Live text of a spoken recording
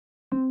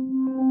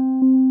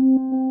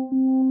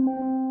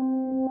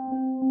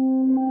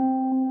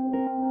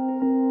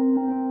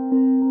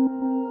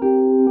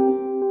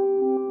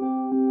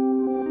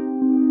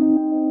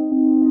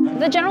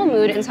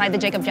mood inside the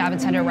Jacob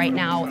Javits Center right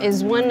now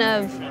is one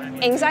of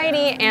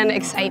anxiety and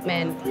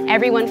excitement.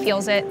 Everyone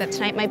feels it, that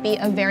tonight might be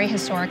a very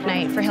historic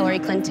night for Hillary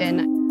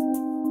Clinton.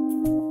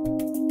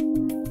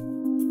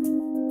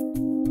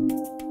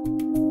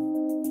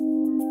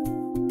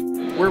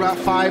 We're about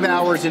 5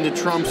 hours into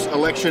Trump's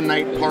election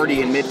night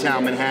party in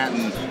Midtown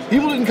Manhattan.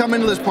 People didn't come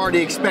into this party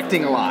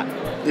expecting a lot.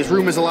 This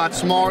room is a lot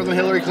smaller than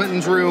Hillary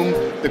Clinton's room.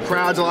 The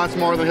crowd's a lot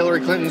smaller than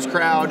Hillary Clinton's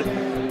crowd.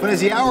 But as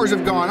the hours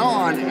have gone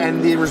on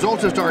and the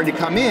results have started to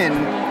come in,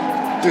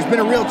 there's been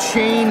a real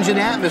change in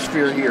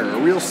atmosphere here, a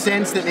real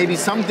sense that maybe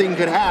something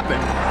could happen.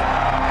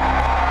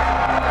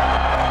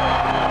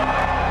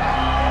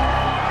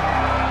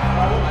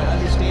 I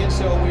understand,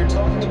 so we're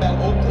talking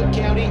about Oakland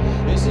County.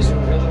 This is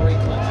Hillary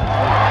Clinton.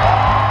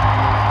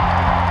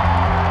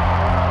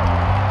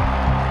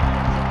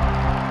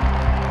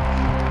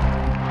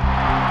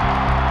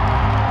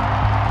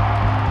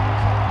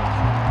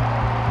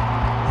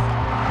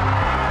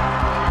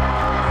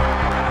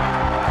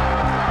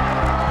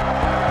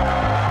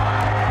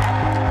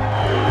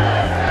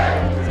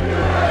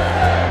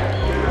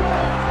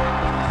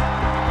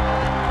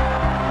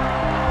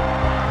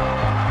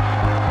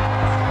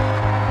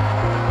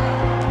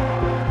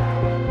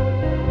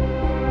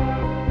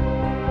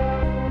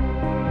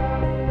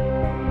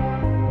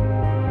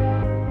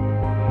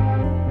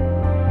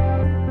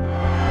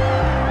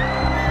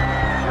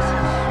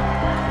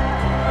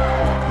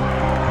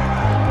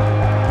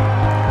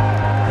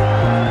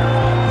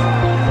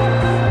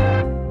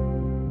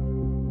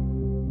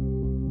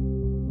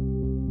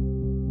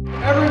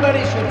 Everybody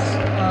should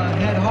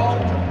head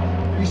home.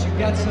 We should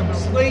get some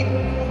sleep.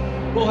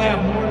 We'll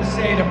have more to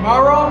say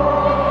tomorrow.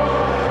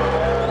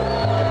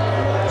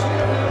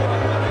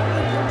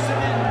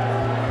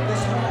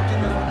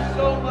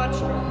 So much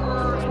to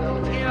her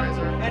and to him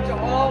and to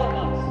all of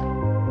us.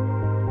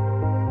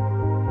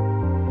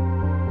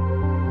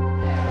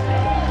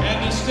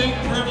 And distinct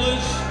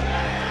privilege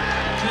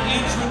to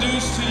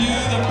introduce to you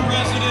the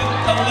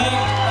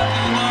President-elect